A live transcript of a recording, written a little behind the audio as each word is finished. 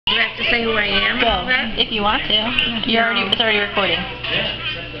have to say who I am and all that? If you want to. It's already recording.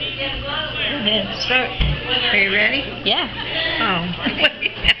 Start. Are you ready? Yeah. Oh.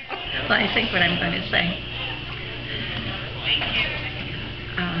 Well, I think what I'm going to say.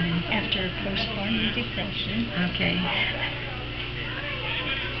 After postpartum depression. Okay.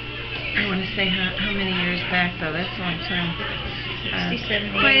 I want to say how many years back, though. That's a long time.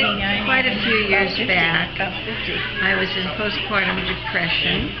 67, Quite a few years back. About 50. I was in postpartum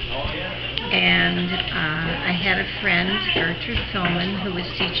depression, and I had a friend, Gertrude Philman, who was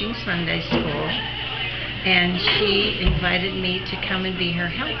teaching Sunday school, and she invited me to come and be her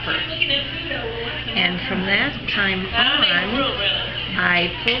helper. And from that time on,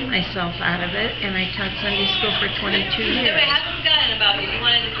 I pulled myself out of it, and I taught Sunday school for 22 years. I haven't forgotten about you. You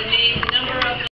wanted the name, the number of